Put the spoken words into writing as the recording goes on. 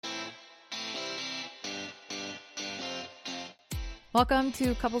Welcome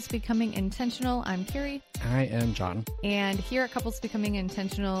to Couples Becoming Intentional. I'm Carrie. I am John. And here at Couples Becoming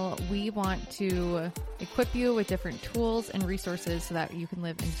Intentional, we want to equip you with different tools and resources so that you can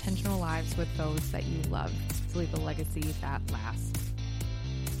live intentional lives with those that you love to leave a legacy that lasts.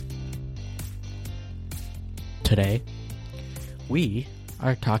 Today, we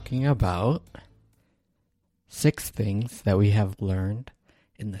are talking about 6 things that we have learned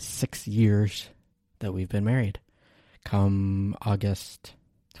in the 6 years that we've been married. Come August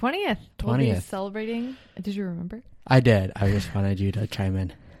 20th. We'll be celebrating. Did you remember? I did. I just wanted you to chime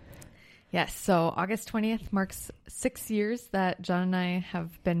in. Yes. So August 20th marks 6 years that John and I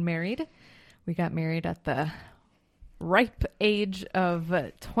have been married. We got married at the ripe age of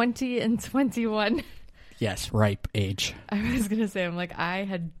 20 and 21. Yes, ripe age. I was going to say, I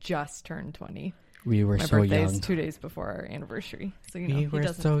had just turned 20. We were so young. My birthday is 2 days before our anniversary. So, we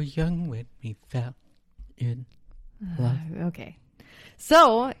were so young when we fell in love. Okay.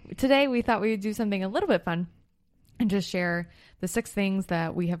 So today we thought we would do something a little bit fun and just share the 6 things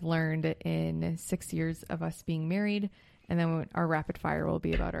that we have learned in 6 years of us being married. And then our rapid fire will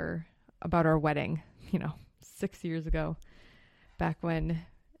be about our wedding, 6 years ago, back when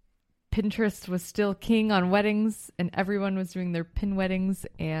Pinterest was still king on weddings and everyone was doing their pin weddings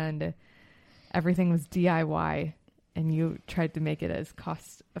and everything was DIY and you tried to make it as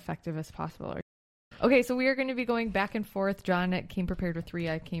cost effective as possible. Okay, so we are going to be going back and forth. John came prepared with 3.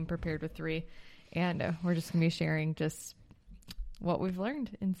 I came prepared with 3. And we're just going to be sharing just what we've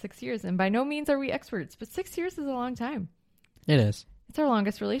learned in 6 years. And by no means are we experts, but 6 years is a long time. It is. It's our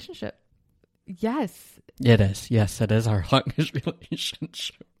longest relationship. Yes. It is. Yes, it is our longest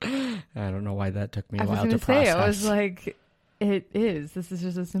relationship. I don't know why that took me a while to process. I was like, it is. This is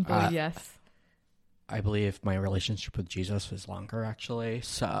just a simple yes. I believe my relationship with Jesus was longer, actually.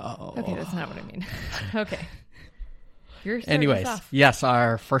 So okay, that's not what I mean. Okay. Anyways, yes,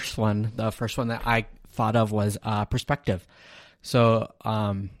 the first one that I thought of was perspective. So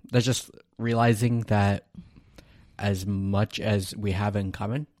that's just realizing that as much as we have in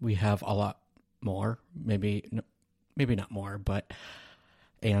common, we have a lot more. Maybe not more, but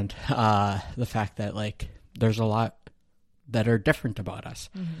the fact that there's a lot that are different about us.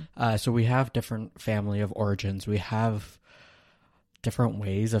 Mm-hmm. So we have different family of origins. We have different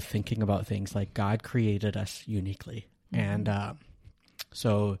ways of thinking about things. Like God created us uniquely. Mm-hmm. And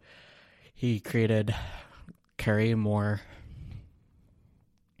so he created Carrie more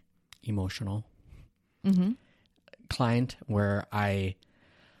emotional client, where I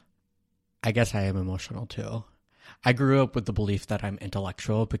guess I am emotional too. I grew up with the belief that I'm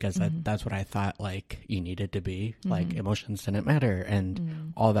intellectual because that's what I thought you needed to be. Mm-hmm. Emotions didn't matter,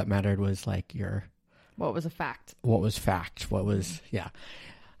 and all that mattered was what was a fact. What was fact? What was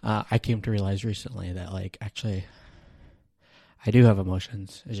I came to realize recently that actually I do have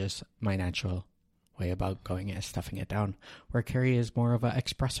emotions. It's just my natural way about going is stuffing it down. Where Carrie is more of an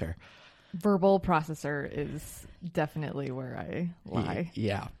expressor. Verbal processor is definitely where I lie.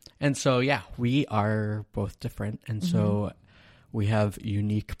 Yeah. And so, we are both different. And so we have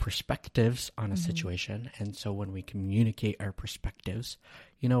unique perspectives on a situation. And so when we communicate our perspectives,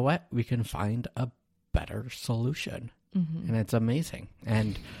 you know what? We can find a better solution. Mm-hmm. And it's amazing.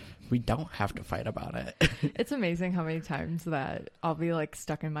 And we don't have to fight about it. It's amazing how many times that I'll be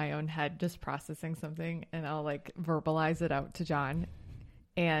stuck in my own head just processing something and I'll verbalize it out to John.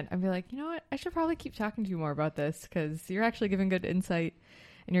 And I'd be like, you know what? I should probably keep talking to you more about this because you're actually giving good insight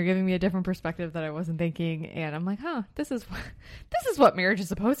and you're giving me a different perspective that I wasn't thinking. And I'm like, this is what marriage is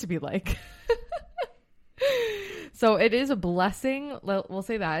supposed to be like. So it is a blessing. We'll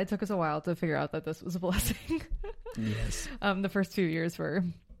say that. It took us a while to figure out that this was a blessing. Yes. The first few years were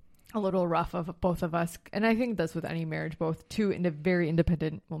a little rough of both of us. And I think that's with any marriage, both two very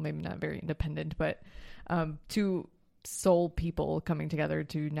independent, well, maybe not very independent, but two soul people coming together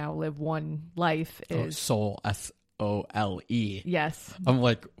to now live one life is soul, SOLE. Yes. I'm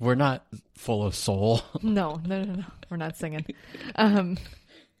like, we're not full of soul. No. We're not singing.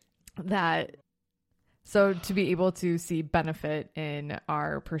 So to be able to see benefit in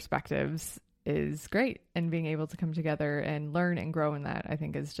our perspectives is great, and being able to come together and learn and grow in that, I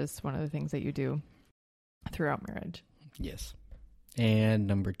think, is just one of the things that you do throughout marriage. Yes. And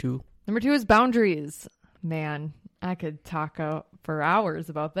number 2 is boundaries. Man, I could talk for hours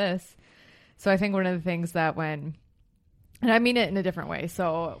about this. So I think one of the things that and I mean it in a different way.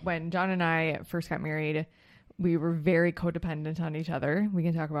 So when John and I first got married, we were very codependent on each other. We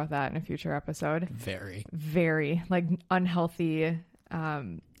can talk about that in a future episode. Very unhealthy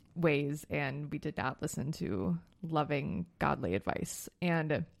ways. And we did not listen to loving, godly advice.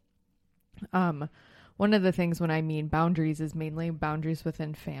 And one one of the things when I mean boundaries is mainly boundaries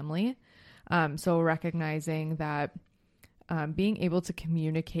within family. So recognizing that being able to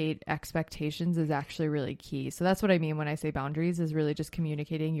communicate expectations is actually really key. So that's what I mean when I say boundaries, is really just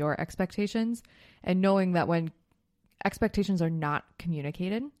communicating your expectations and knowing that when expectations are not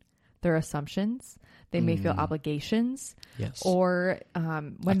communicated, they're assumptions. They may feel obligations. Yes. Or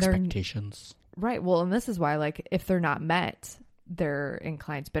when expectations. Right. Well, and this is why, like, if they're not met, they're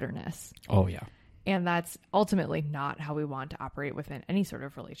inclined to bitterness. Oh, yeah. And that's ultimately not how we want to operate within any sort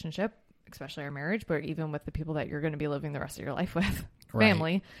of relationship, especially our marriage, but even with the people that you're going to be living the rest of your life with,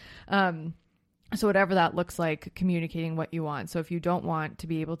 family. So whatever that looks like, communicating what you want. So if you don't want to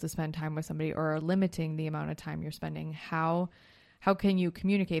be able to spend time with somebody or are limiting the amount of time you're spending, how can you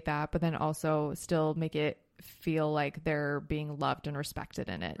communicate that, but then also still make it feel like they're being loved and respected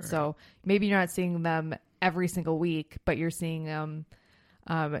in it? Right. So maybe you're not seeing them every single week, but you're seeing them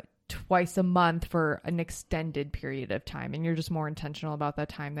twice a month for an extended period of time, and you're just more intentional about the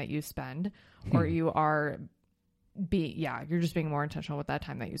time that you spend, or you are you're just being more intentional with that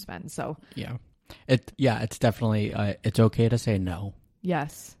time that you spend. So it's definitely it's okay to say no.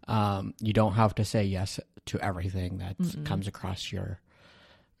 Yes. You don't have to say yes to everything that comes across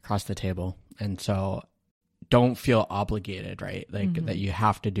the table, and so don't feel obligated, right? Like that you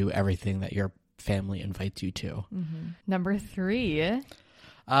have to do everything that your family invites you to. Number 3,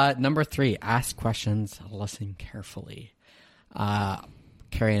 ask questions, listen carefully.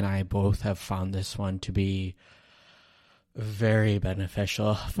 Carrie and I both have found this one to be very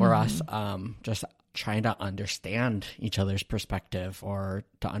beneficial for us. Just trying to understand each other's perspective, or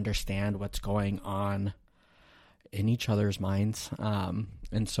to understand what's going on in each other's minds.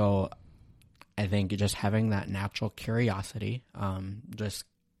 And so I think just having that natural curiosity, just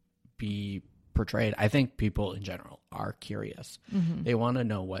be portrayed. I think people in general are curious. They want to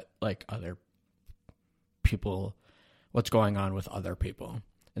know what, like, other people, what's going on with other people.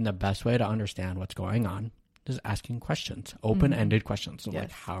 And the best way to understand what's going on is asking questions, open-ended questions. So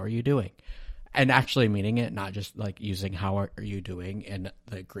like, how are you doing? And actually meaning it, not just like using how are you doing in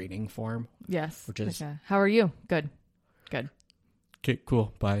the greeting form. Yes. Which is, how are you? Good. Okay,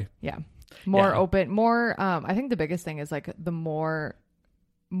 cool. Bye. Yeah. More open, more, I think the biggest thing is like the more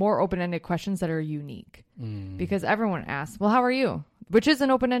open-ended questions that are unique, because everyone asks, well, how are you? Which is an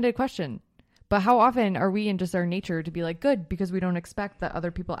open-ended question. But how often are we in just our nature to be like, good, because we don't expect that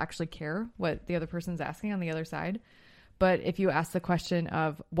other people actually care what the other person's asking on the other side. But if you ask the question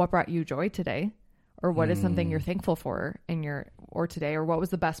of what brought you joy today, or what is something you're thankful for or today, or what was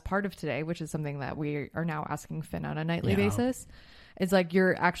the best part of today, which is something that we are now asking Finn on a nightly basis, it's like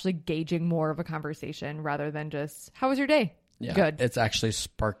you're actually gauging more of a conversation rather than just, how was your day? Yeah, good. It's actually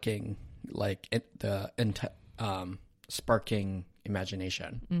sparking sparking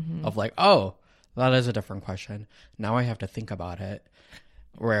imagination of like, oh, that is a different question. Now I have to think about it.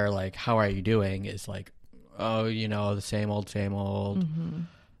 Where like, how are you doing is like, oh, the same old.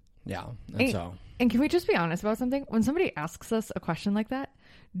 Yeah. And can we just be honest about something? When somebody asks us a question like that,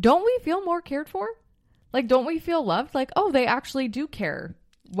 don't we feel more cared for? Like, don't we feel loved? Like, oh, they actually do care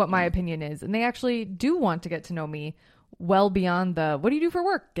what my opinion is. And they actually do want to get to know me well beyond the, what do you do for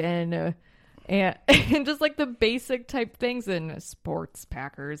work? And just like the basic type things in sports,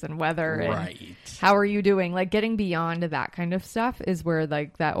 Packers, and weather. Right. And how are you doing? Like, getting beyond that kind of stuff is where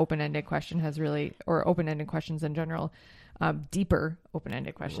like that open-ended question has really, or open-ended questions in general, deeper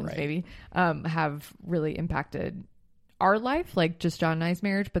open-ended questions maybe, have really impacted our life, like just John and I's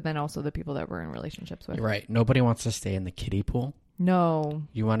marriage, but then also the people that we're in relationships with. Right. Nobody wants to stay in the kiddie pool. No.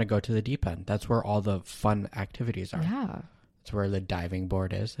 You want to go to the deep end. That's where all the fun activities are. Yeah. That's where the diving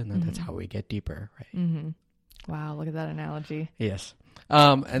board is, and then that's how we get deeper, right? Wow, look at that analogy. Yes.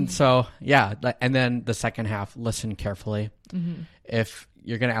 And so, yeah, and then the second half, listen carefully. If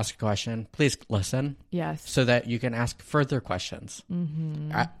you're going to ask a question, please listen. Yes. So that you can ask further questions.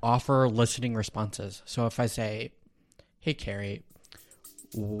 Offer listening responses. So if I say, hey, Carrie,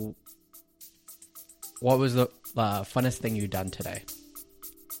 what was the funnest thing you've done today?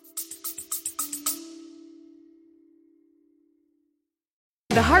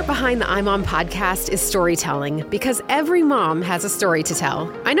 The heart behind the iMom podcast is storytelling, because every mom has a story to tell.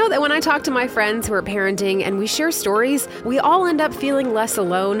 I know that when I talk to my friends who are parenting and we share stories, we all end up feeling less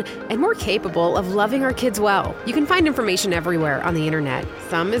alone and more capable of loving our kids well. You can find information everywhere on the internet.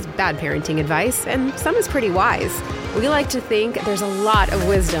 Some is bad parenting advice and some is pretty wise. We like to think there's a lot of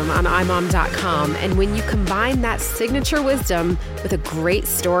wisdom on imom.com, and when you combine that signature wisdom with a great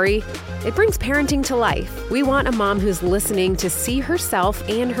story, It brings parenting to life. We want a mom who's listening to see herself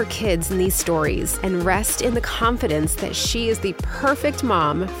and her kids in these stories and rest in the confidence that she is the perfect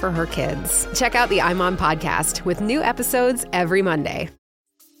mom for her kids. Check out the I'm On podcast with new episodes every Monday.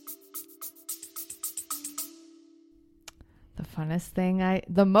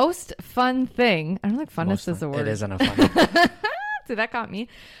 The most fun thing, I don't think funnest is a word. It isn't a fun. So that got me.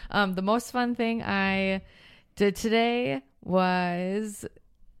 The most fun thing I did today was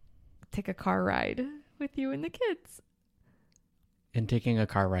take a car ride with you and the kids. In taking a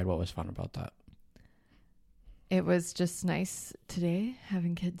car ride, what was fun about that? It was just nice today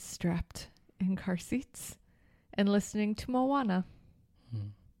having kids strapped in car seats and listening to Moana.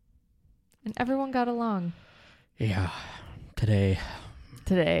 And everyone got along. Yeah. Today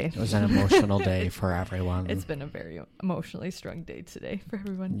it was an emotional day for everyone. It's been a very emotionally strong day today for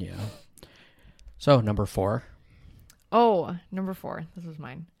everyone. Yeah. So number 4. Oh, number 4. This was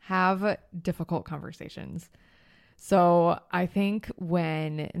mine. Have difficult conversations. So I think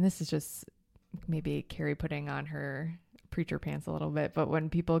and this is just maybe Carrie putting on her preacher pants a little bit, but when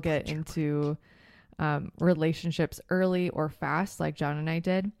people get into relationships early or fast, like John and I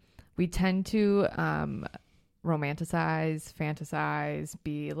did, we tend to romanticize, fantasize,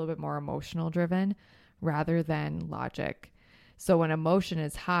 be a little bit more emotional driven rather than logic. So when emotion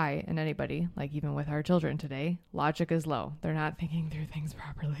is high in anybody, like even with our children today, logic is low. They're not thinking through things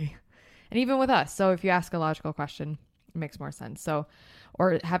properly. And even with us. So if you ask a logical question, it makes more sense. So,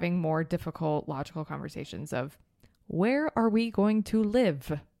 or having more difficult logical conversations of where are we going to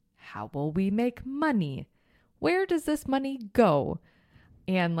live? How will we make money? Where does this money go?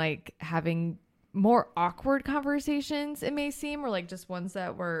 And like having more awkward conversations, it may seem, or like just ones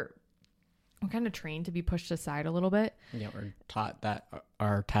that we're kind of trained to be pushed aside a little bit. Yeah, we're taught that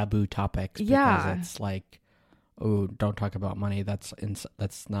are taboo topics because it's like, oh, don't talk about money. That's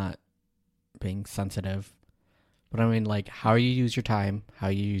not being sensitive. But I mean, like how you use your time, how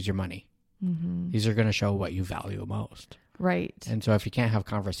you use your money. Mm-hmm. These are going to show what you value most. Right. And so if you can't have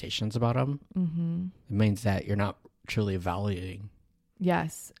conversations about them, it means that you're not truly valuing.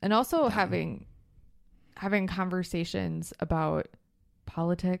 Yes. And also having conversations about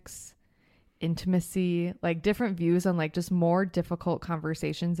politics, intimacy, like different views on like just more difficult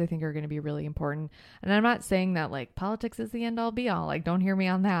conversations, I think are going to be really important. And I'm not saying that like politics is the end all be all, like don't hear me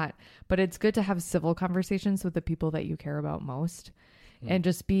on that, but it's good to have civil conversations with the people that you care about most and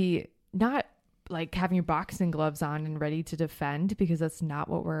just be not like having your boxing gloves on and ready to defend, because that's not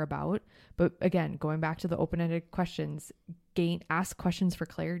what we're about. But again, going back to the open-ended questions, ask questions for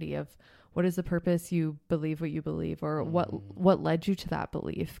clarity of what is the purpose you believe what you believe, or what led you to that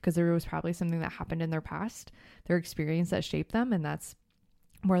belief? Because there was probably something that happened in their past, their experience that shaped them, and that's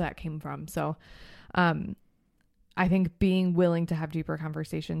where that came from. So I think being willing to have deeper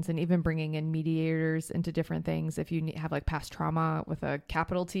conversations and even bringing in mediators into different things, if you have like past trauma with a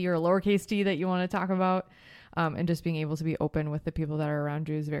capital T or a lowercase t that you want to talk about, and just being able to be open with the people that are around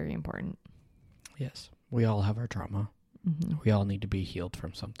you is very important. Yes. We all have our trauma. Mm-hmm. We all need to be healed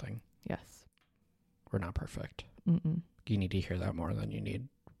from something. Yes. We're not perfect. Mm-mm. You need to hear that more than you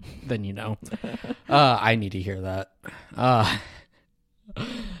know. I need to hear that.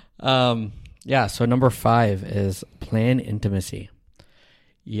 Yeah. So number 5 is plan intimacy.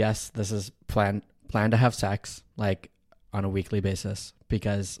 Yes, this is plan to have sex like on a weekly basis,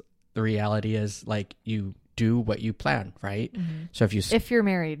 because the reality is like you do what you plan, right? Mm-hmm. So if you're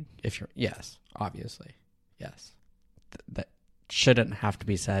married, yes, obviously, yes, that shouldn't have to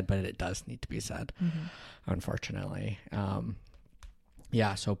be said, but it does need to be said, unfortunately.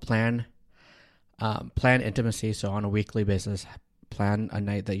 Yeah. So plan intimacy. So on a weekly basis, plan a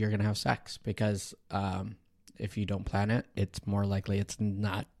night that you're going to have sex, because if you don't plan it, it's more likely it's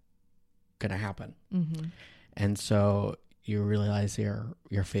not going to happen. Mm-hmm. And so you realize you're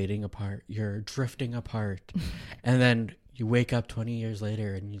fading apart, you're drifting apart, and then you wake up 20 years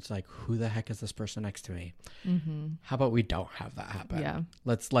later and it's like, who the heck is this person next to me? Mm-hmm. How about we don't have that happen? Yeah.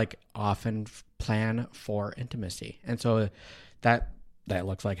 Let's like often plan for intimacy. And so that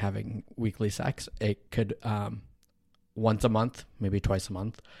looks like having weekly sex. It could once a month, maybe twice a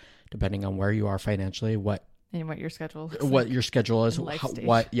month, depending on where you are financially, what your schedule is,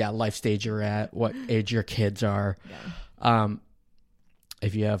 life stage you're at, what age your kids are. Yeah.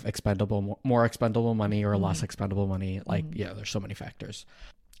 If you have more expendable money or less expendable money, there's so many factors.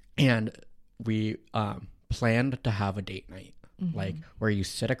 And we planned to have a date night, like where you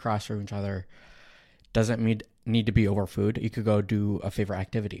sit across from each other. Doesn't need to be over food. You could go do a favorite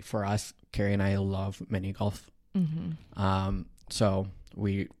activity. For us, Carrie and I love mini golf. So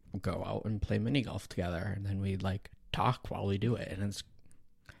we go out and play mini golf together, and then we like talk while we do it, and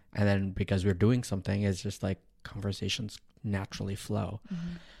And then because we're doing something, it's just like conversations naturally flow.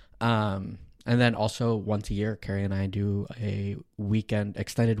 And then also once a year, Carrie and I do a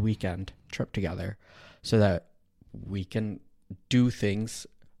extended weekend trip together so that we can do things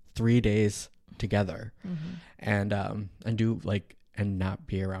 3 days together and do like, and not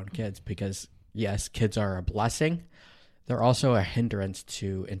be around kids, because yes, kids are a blessing. They're also a hindrance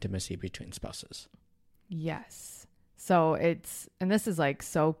to intimacy between spouses. Yes. So and this is like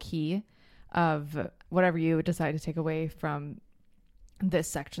so key of whatever you decide to take away from this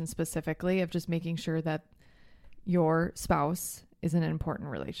section specifically, of just making sure that your spouse is in an important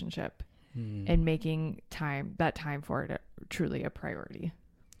relationship and making time for it truly a priority.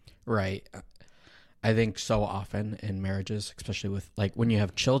 Right. I think so often in marriages, especially with like when you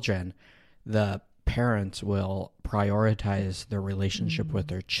have children, the parents will prioritize their relationship with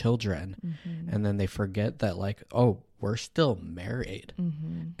their children, and then they forget that like, oh, we're still married.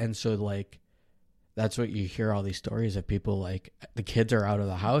 And so like, that's what you hear all these stories of people, like the kids are out of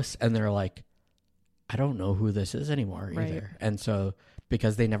the house and they're like, I don't know who this is anymore either. And so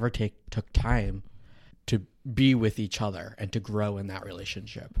because they never took time to be with each other and to grow in that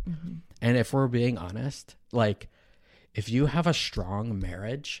relationship. And if we're being honest, like if you have a strong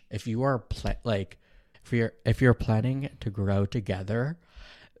marriage, if you are if you're planning to grow together,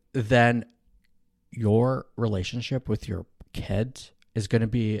 then your relationship with your kids is going to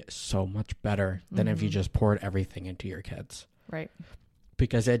be so much better than if you just poured everything into your kids. Right.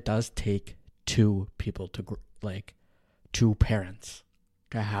 Because it does take two people two parents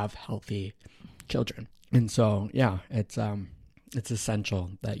to have healthy children. And so, yeah, it's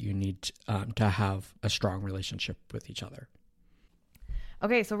essential that you need to have a strong relationship with each other.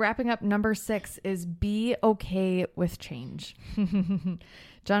 Okay, so wrapping up, number 6 is be okay with change. John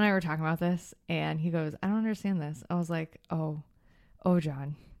and I were talking about this, and he goes, I don't understand this. I was like, oh,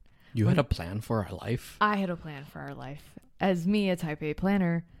 John. You had a plan for our life? I had a plan for our life. As me, a type A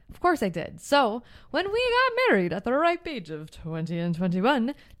planner, of course I did. So when we got married at the ripe age of 20 and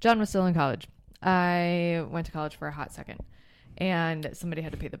 21, John was still in college. I went to college for a hot second, and somebody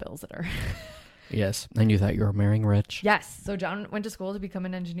had to pay the bills at our... Yes, and you thought you were marrying rich. Yes. So John went to school to become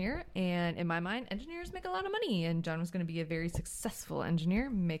an engineer, and in my mind, engineers make a lot of money, and John was going to be a very successful engineer,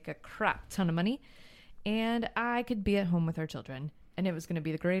 make a crap ton of money, and I could be at home with our children, and it was going to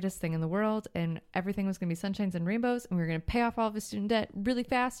be the greatest thing in the world, and everything was going to be sunshines and rainbows, and we were going to pay off all of his student debt really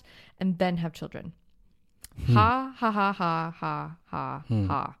fast, and then have children. Ha, ha, ha, ha, ha, ha,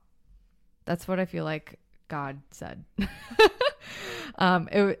 ha. That's what I feel like God said.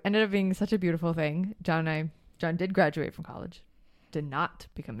 It ended up being such a beautiful thing. John did graduate from college, did not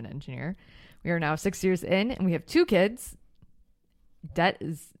become an engineer. We are now 6 years in, and we have 2 kids.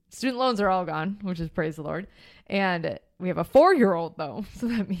 Student loans are all gone, which is praise the Lord. And we have a 4-year-old though. So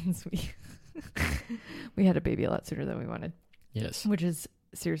that means we had a baby a lot sooner than we wanted. Yes. Which is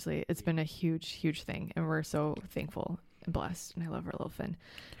seriously, it's been a huge, huge thing. And we're so thankful and blessed. And I love our little Finn.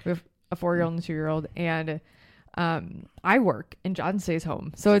 We have a 4-year-old and a 2-year-old, and I work and John stays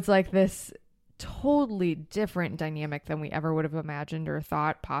home. So it's like this totally different dynamic than we ever would have imagined or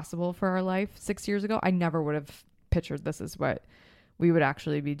thought possible for our life 6 years ago. I never would have pictured this as what we would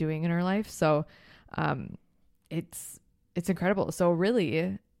actually be doing in our life. So it's incredible. So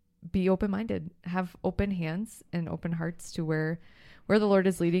really be open-minded, have open hands and open hearts to where the Lord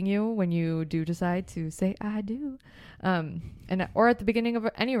is leading you when you do decide to say, I do. Or at the beginning of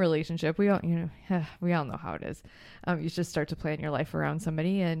any relationship, we all know how it is. You just start to plan your life around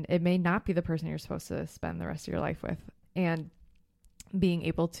somebody, and it may not be the person you're supposed to spend the rest of your life with. And being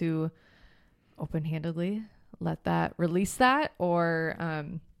able to open-handedly release that, or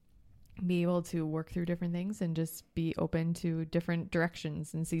be able to work through different things and just be open to different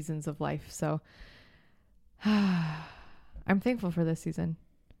directions and seasons of life. So I'm thankful for this season,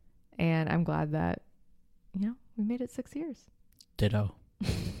 and I'm glad that, we made it 6 years. Ditto.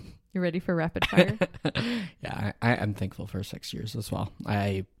 You ready for rapid fire? Yeah, I'm thankful for 6 years as well.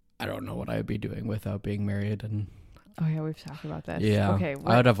 I don't know what I would be doing without being married. And oh yeah, we've talked about this. Yeah. Okay.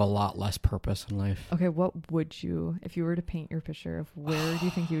 I would have a lot less purpose in life. Okay. What would you, if you were to paint your picture of where do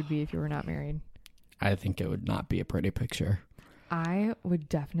you think you would be if you were not married? I think it would not be a pretty picture. I would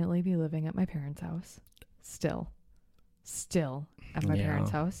definitely be living at my parents' house. Still at my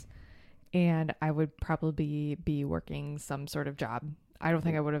parents' house. And I would probably be working some sort of job. I don't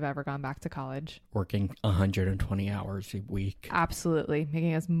think I would have ever gone back to college. Working 120 hours a week. Absolutely.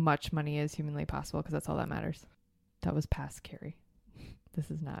 Making as much money as humanly possible, because that's all that matters. That was past Carrie.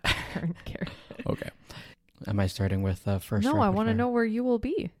 This is not current Carrie. Okay. Am I starting with first? No, I want to know where you will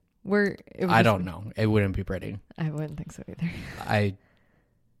be. I don't know. It wouldn't be pretty. I wouldn't think so either.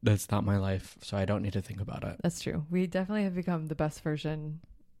 that's not my life, so I don't need to think about it. That's true. We definitely have become the best version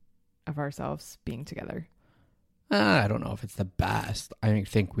of ourselves being together. I don't know if it's the best. I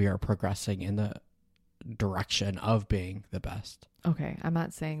think we are progressing in the direction of being the best. Okay, I'm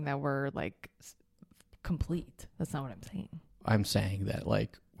not saying that we're like complete. That's not what I'm saying. I'm saying that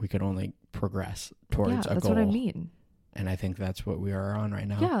like we can only progress towards a goal. That's what I mean. And I think that's what we are on right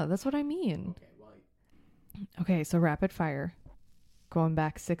now. Yeah, that's what I mean. Okay, so rapid fire. Going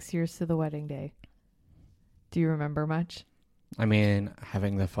back 6 years to the wedding day. Do you remember much? I mean,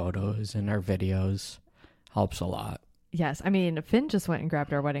 having the photos and our videos helps a lot. Yes. I mean, Finn just went and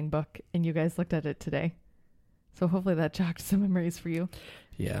grabbed our wedding book and you guys looked at it today. So hopefully that jogged some memories for you.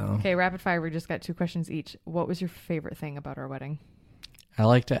 Yeah. Okay, rapid fire. We just got 2 questions each. What was your favorite thing about our wedding? I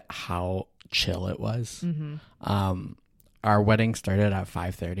liked it how chill it was. Mm-hmm. Our wedding started at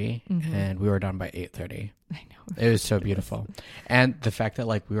 5:30 and we were done by 8:30. I know. It was so beautiful. And the fact that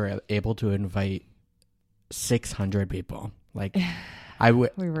like we were able to invite 600 people. Like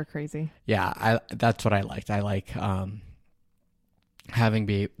we were crazy. Yeah, that's what I liked. I like having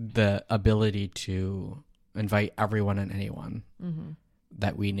the ability to invite everyone and anyone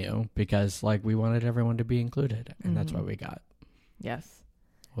that we knew, because like we wanted everyone to be included, and that's what we got. Yes.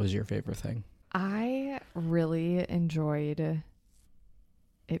 What was your favorite thing? I really enjoyed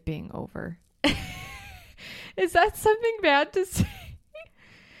it being over. Is that something bad to say?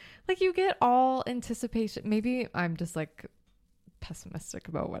 Like you get all anticipation. Maybe I'm just like pessimistic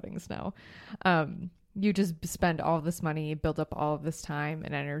about weddings now. You just spend all this money, build up all of this time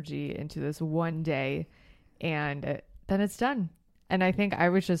and energy into this one day, and then it's done. And I think I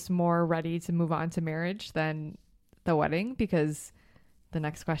was just more ready to move on to marriage than the wedding, because the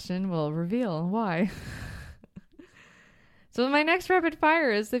next question will reveal why. So my next rapid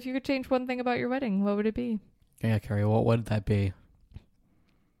fire is, if you could change one thing about your wedding, what would it be? Yeah, Carrie, what would that be?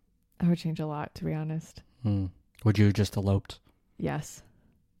 I would change a lot, to be honest. Would you just eloped? Yes.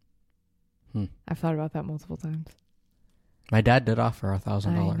 I've thought about that multiple times. My dad did offer $1,000.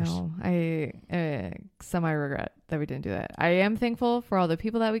 I know. I semi-regret that we didn't do that. I am thankful for all the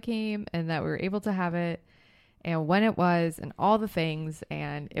people that we came and that we were able to have it, and when it was, and all the things,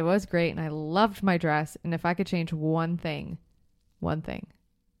 and it was great, and I loved my dress. And if I could change one thing,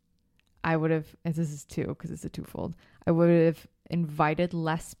 I would have, and this is 2 because it's a twofold, I would have invited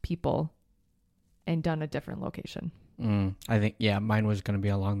less people and done a different location. I think, mine was going to be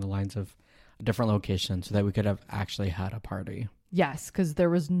along the lines of a different location so that we could have actually had a party. Yes, because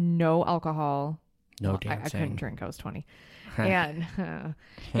there was no alcohol. No dancing. I couldn't drink. I was 20. and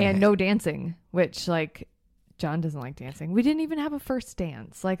no dancing, which like John doesn't like dancing. We didn't even have a first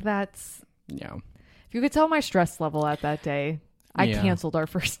dance. Like that's... Yeah. If you could tell my stress level at that day, I canceled our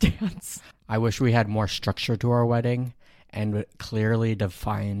first dance. I wish we had more structure to our wedding and clearly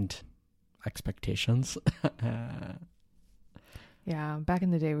defined expectations. Yeah, back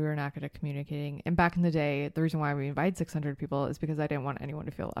in the day, we were not good at communicating. And back in the day, the reason why we invited 600 people is because I didn't want anyone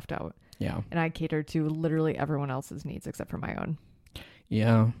to feel left out. Yeah. And I catered to literally everyone else's needs except for my own.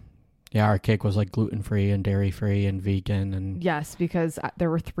 Yeah. Yeah, our cake was like gluten-free and dairy-free and vegan. And yes, because there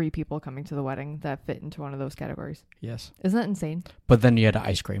were 3 people coming to the wedding that fit into one of those categories. Yes. Isn't that insane? But then you had an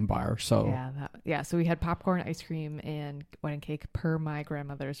ice cream bar, so... Yeah, so we had popcorn, ice cream, and wedding cake per my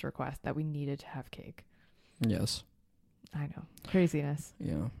grandmother's request that we needed to have cake. Yes. I know. Craziness.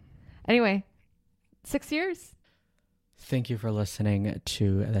 Yeah. Anyway, 6 years. Thank you for listening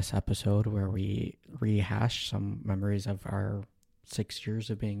to this episode where we rehash some memories of our 6 years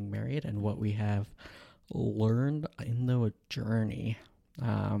of being married and what we have learned in the journey.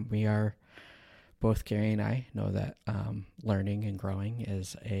 We are, both Carrie and I know that learning and growing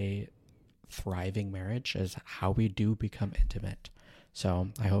is a thriving marriage, is how we do become intimate. So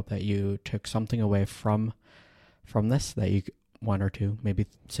I hope that you took something away from this, that you, 1 or 2, maybe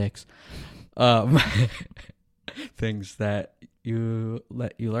 6 things that you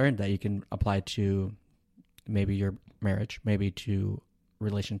learned that you can apply to maybe your marriage, maybe to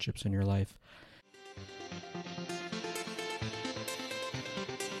relationships in your life.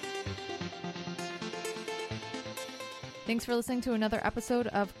 Thanks for listening to another episode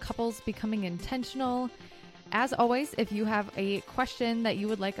of Couples Becoming Intentional. As always, if you have a question that you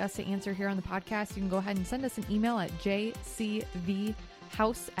would like us to answer here on the podcast, you can go ahead and send us an email at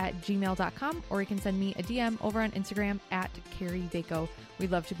jcvhouse@gmail.com, or you can send me a DM over on Instagram at Carrie Daco.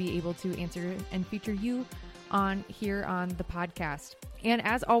 We'd love to be able to answer and feature you on here on the podcast. And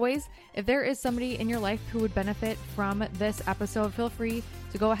as always, if there is somebody in your life who would benefit from this episode, feel free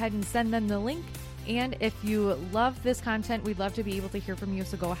to go ahead and send them the link. And if you love this content, we'd love to be able to hear from you.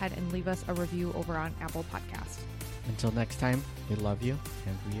 So go ahead and leave us a review over on Apple Podcast. Until next time, we love you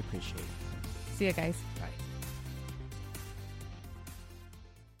and we appreciate you. See you guys. Bye.